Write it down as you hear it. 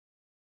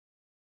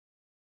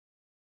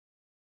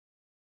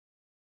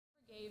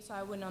gave so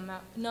I would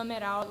numb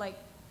it out. Like,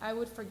 I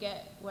would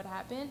forget what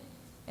happened,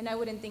 and I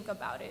wouldn't think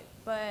about it.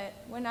 But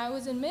when I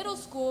was in middle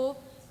school,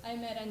 I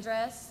met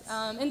Andres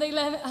in the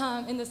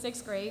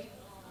 6th grade.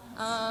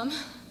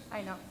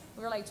 I know,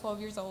 we were like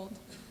 12 years old,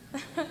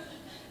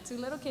 2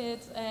 little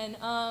kids, and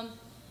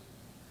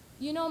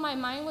my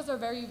mind was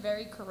very,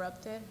 very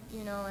corrupted,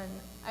 and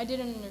I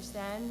didn't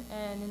understand.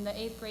 And in the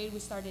 8th grade, we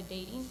started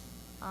dating,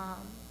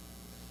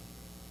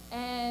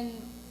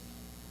 and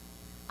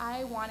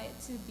I wanted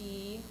to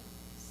be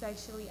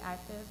sexually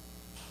active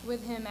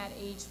with him at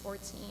age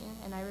 14,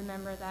 and I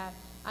remember that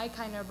I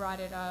kind of brought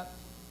it up.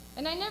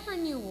 And I never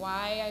knew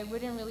why. I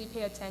wouldn't really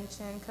pay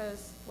attention,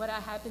 because what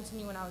had happened to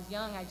me when I was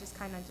young, I just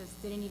kind of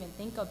didn't even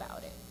think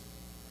about it.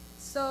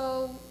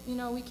 So,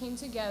 we came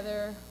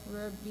together. We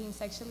were being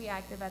sexually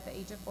active at the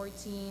age of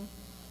 14.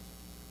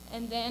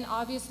 And then,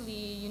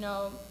 obviously,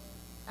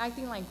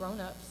 acting like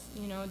grown-ups,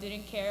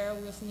 didn't care.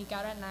 We would sneak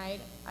out at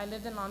night. I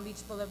lived in Long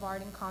Beach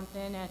Boulevard in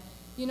Compton, and,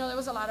 there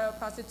was a lot of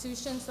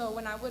prostitution. So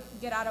when I would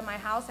get out of my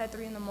house at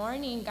 3 in the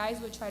morning,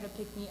 guys would try to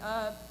pick me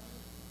up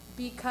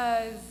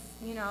because,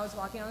 I was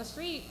walking on the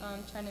street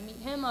trying to meet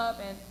him up.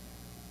 And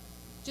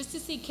just to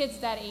see kids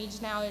that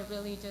age now, it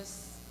really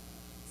just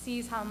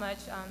sees how much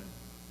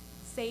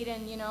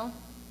Satan,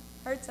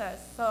 hurts us.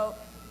 So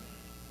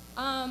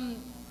I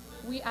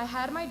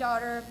had my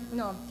daughter,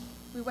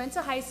 we went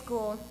to high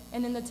school,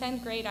 and in the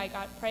 10th grade, I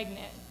got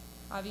pregnant,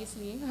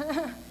 obviously.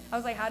 I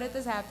was like, how did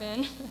this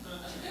happen?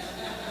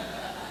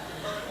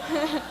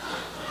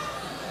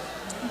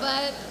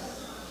 But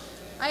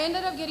I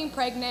ended up getting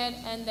pregnant,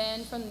 and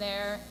then from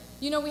there,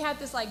 we had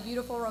this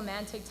beautiful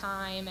romantic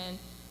time, and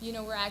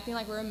we're acting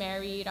like we were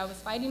married. I was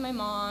fighting my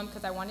mom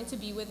because I wanted to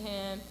be with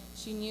him.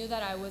 She knew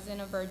that I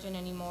wasn't a virgin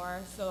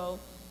anymore, so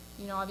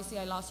obviously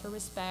I lost her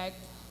respect.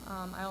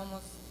 I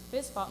almost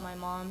fist fought my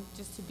mom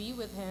just to be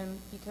with him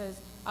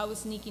because I was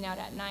sneaking out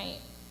at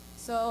night.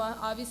 So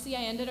obviously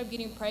I ended up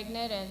getting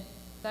pregnant, and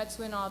that's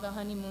when all the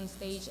honeymoon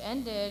stage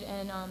ended.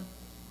 And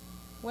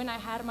when I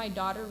had my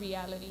daughter,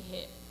 reality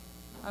hit.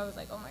 I was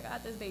like, oh my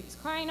God, this baby's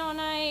crying all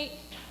night.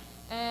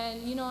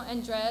 And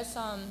Andres,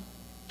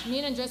 me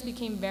and Andres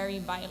became very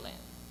violent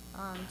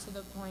to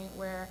the point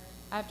where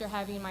after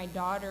having my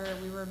daughter,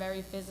 we were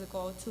very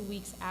physical 2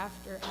 weeks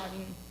after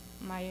having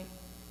my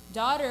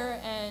daughter,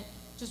 and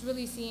just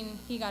really seeing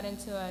he got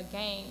into a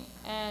gang.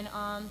 And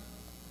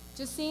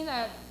just seeing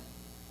that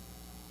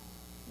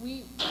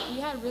we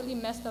had really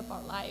messed up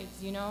our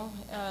lives,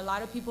 A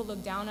lot of people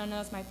looked down on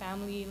us, my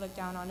family looked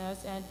down on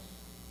us, and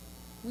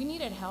we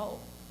needed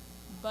help.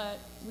 But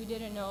we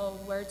didn't know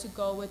where to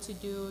go, what to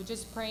do,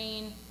 just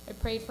praying. I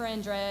prayed for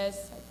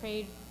Andres, I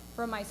prayed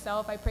for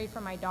myself, I prayed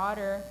for my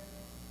daughter.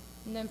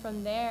 And then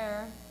from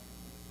there,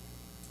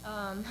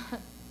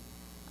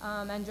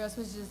 Andres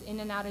was just in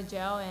and out of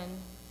jail, and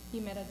he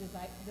met a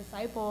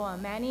disciple,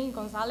 Manny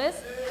Gonzalez.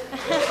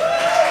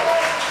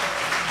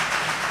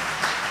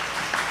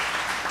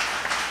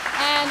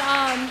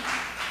 And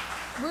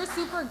we're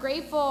super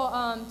grateful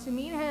to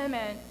meet him,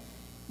 and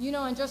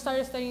and just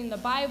started studying the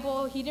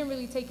Bible. He didn't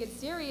really take it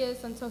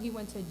serious until he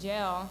went to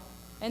jail,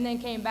 and then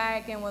came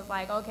back and was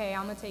like, okay,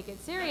 I'm gonna take it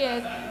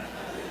serious.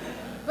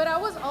 But I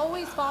was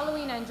always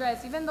following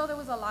Andres. Even though there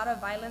was a lot of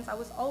violence, I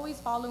was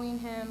always following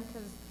him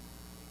because,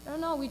 I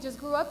don't know, we just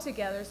grew up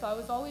together. So I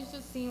was always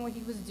just seeing what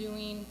he was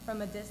doing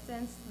from a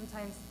distance.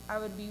 Sometimes I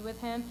would be with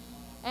him.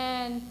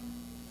 And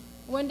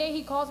one day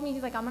he calls me,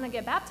 he's like, I'm gonna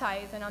get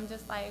baptized. And I'm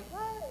just like,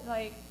 what?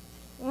 Like,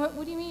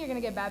 what do you mean you're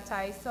gonna get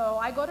baptized? So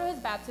I go to his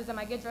baptism,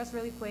 I get dressed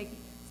really quick,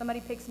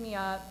 somebody picks me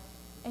up,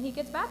 and he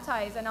gets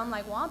baptized, and I'm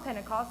like, well, I'm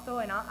Pentecostal,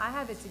 and I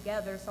have it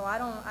together, so I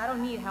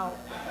don't need help.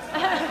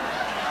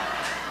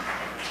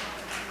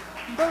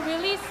 But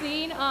really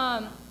seeing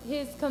how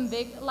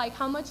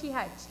much he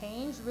had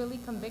changed really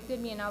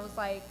convicted me, and I was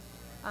like,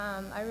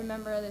 I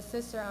remember this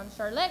sister,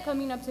 Charlotte,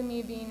 coming up to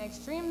me being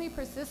extremely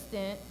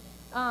persistent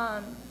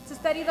to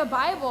study the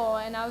Bible,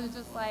 and I was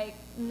just like,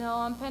 no,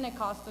 I'm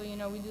Pentecostal,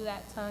 we do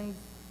that tongues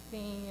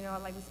thing,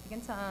 like we speak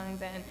in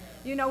tongues, and,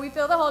 we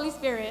feel the Holy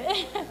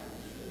Spirit.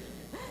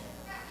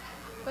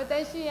 But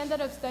then she ended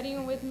up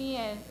studying with me,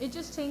 and it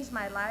just changed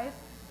my life.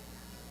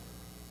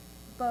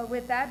 But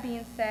with that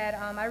being said,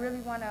 I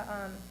really want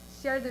to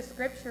share the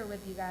scripture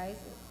with you guys.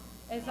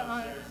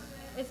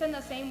 It's in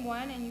the same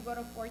one, and you go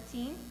to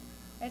 14.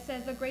 It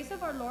says, the grace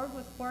of our Lord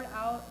was poured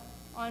out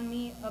on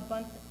me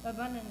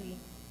abundantly,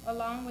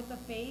 along with the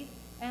faith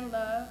and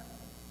love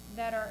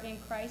that are in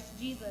Christ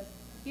Jesus.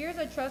 Here's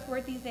a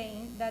trustworthy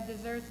saying that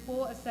deserves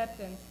full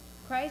acceptance.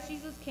 Christ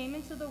Jesus came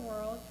into the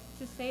world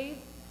to save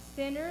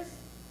sinners,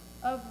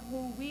 of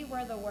who we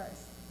were the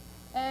worst.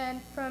 And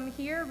from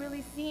here,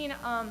 really seeing,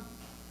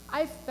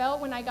 I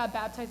felt when I got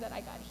baptized that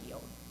I got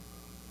healed.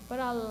 But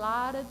a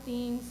lot of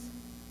things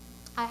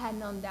I had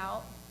numbed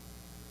out.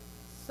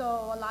 So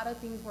a lot of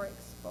things were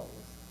exposed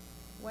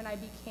when I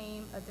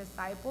became a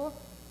disciple,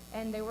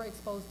 and they were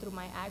exposed through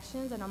my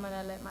actions, and I'm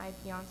gonna let my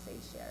fiance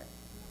share.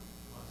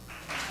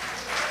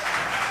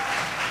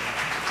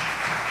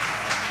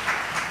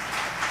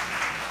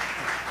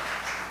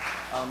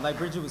 Like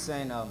Bridget was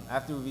saying,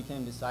 after we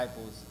became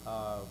disciples,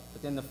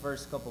 within the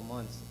first couple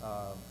months,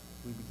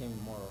 we became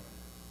immoral.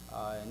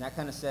 And that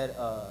kind of said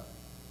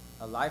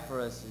a life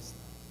for us is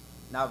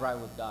not right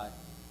with God.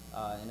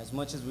 And as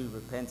much as we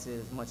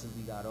repented, as much as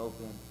we got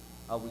open,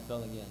 we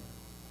fell again.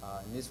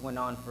 And this went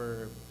on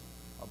for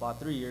about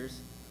 3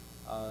 years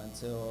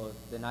until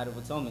the Night of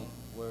Atonement,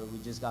 where we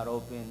just got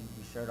open,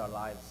 we shared our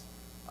lives.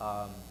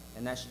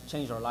 And that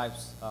changed our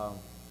lives.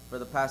 For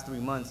the past 3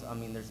 months, I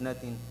mean, there's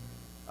nothing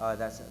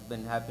that's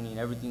been happening.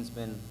 Everything's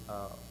been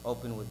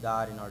open with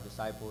God and our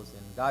disciples,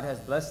 and God has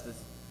blessed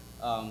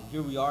us.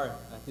 Here we are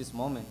at this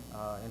moment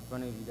in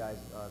front of you guys,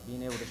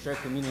 being able to share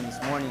communion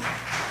this morning.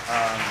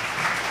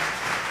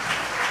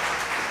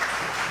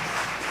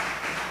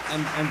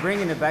 And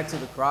bringing it back to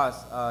the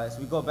cross, as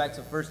we go back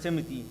to 1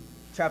 Timothy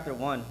chapter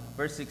 1,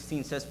 verse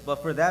 16 says,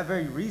 "But for that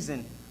very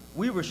reason,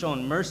 we were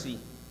shown mercy,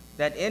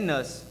 that in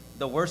us,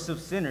 the worst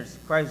of sinners,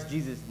 Christ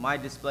Jesus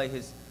might display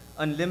his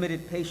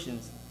unlimited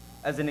patience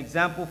as an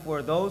example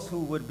for those who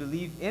would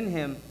believe in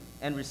him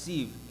and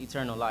receive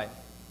eternal life."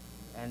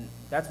 And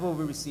that's what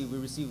we receive. We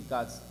receive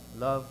God's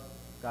love,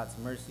 God's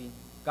mercy,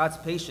 God's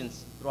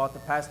patience throughout the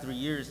past 3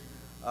 years.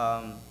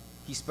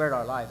 He spared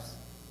our lives.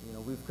 You know,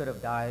 we could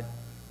have died.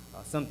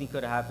 Something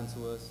could have happened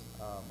to us.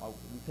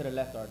 We could have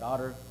left our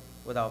daughter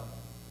without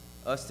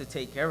us to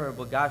take care of her,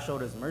 but God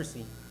showed us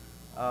mercy.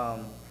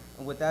 And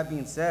with that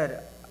being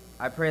said,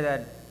 I pray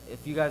that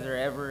if you guys are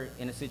ever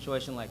in a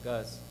situation like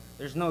us,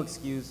 there's no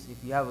excuse.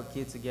 If you have a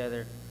kid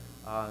together,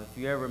 if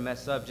you ever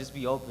mess up, just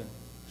be open.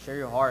 Share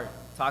your heart.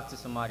 Talk to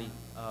somebody.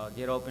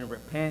 Get open.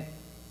 Repent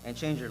and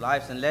change your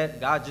lives. And let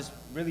God just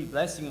really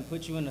bless you and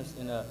put you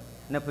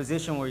in a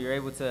position where you're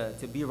able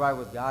to be right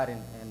with God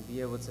and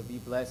be able to be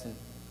blessed. And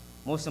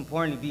most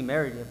importantly, be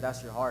married if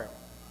that's your heart.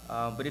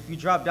 But if you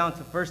drop down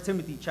to 1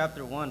 Timothy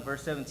chapter 1,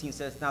 verse 17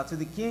 says, "Now to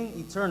the King,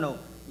 eternal,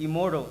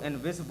 immortal, and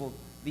invisible,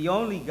 the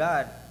only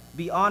God,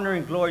 be honor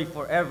and glory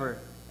forever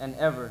and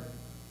ever.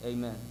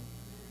 Amen."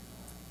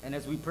 And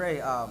as we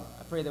pray, I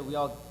pray that we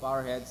all bow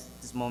our heads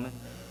this moment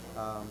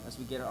as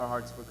we get our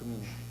hearts for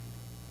communion.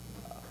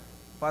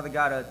 Father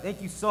God,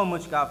 thank you so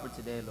much, God, for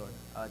today, Lord.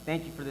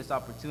 Thank you for this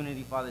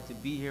opportunity, Father, to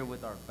be here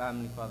with our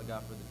family, Father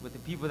God, with the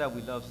people that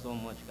we love so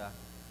much, God.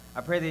 I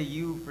pray that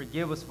you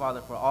forgive us,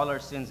 Father, for all our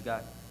sins,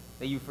 God.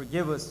 That you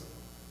forgive us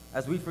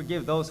as we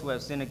forgive those who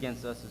have sinned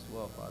against us as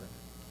well, Father.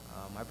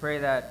 I pray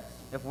that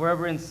if we're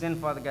ever in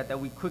sin, Father God, that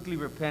we quickly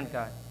repent,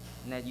 God,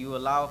 and that you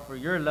allow for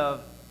your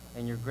love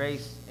and your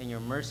grace and your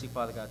mercy,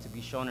 Father God, to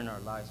be shown in our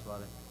lives,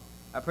 Father.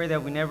 I pray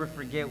that we never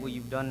forget what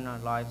you've done in our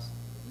lives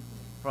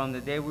from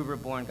the day we were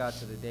born, God,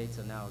 to the day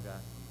till now,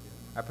 God.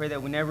 I pray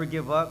that we never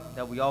give up,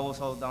 that we always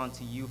hold on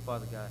to you,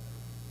 Father God,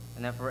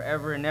 and that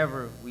forever and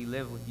ever we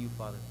live with you,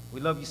 Father. We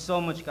love you so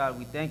much, God.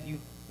 We thank you.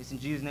 It's in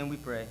Jesus' name we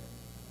pray.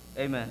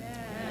 Amen.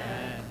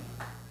 Amen.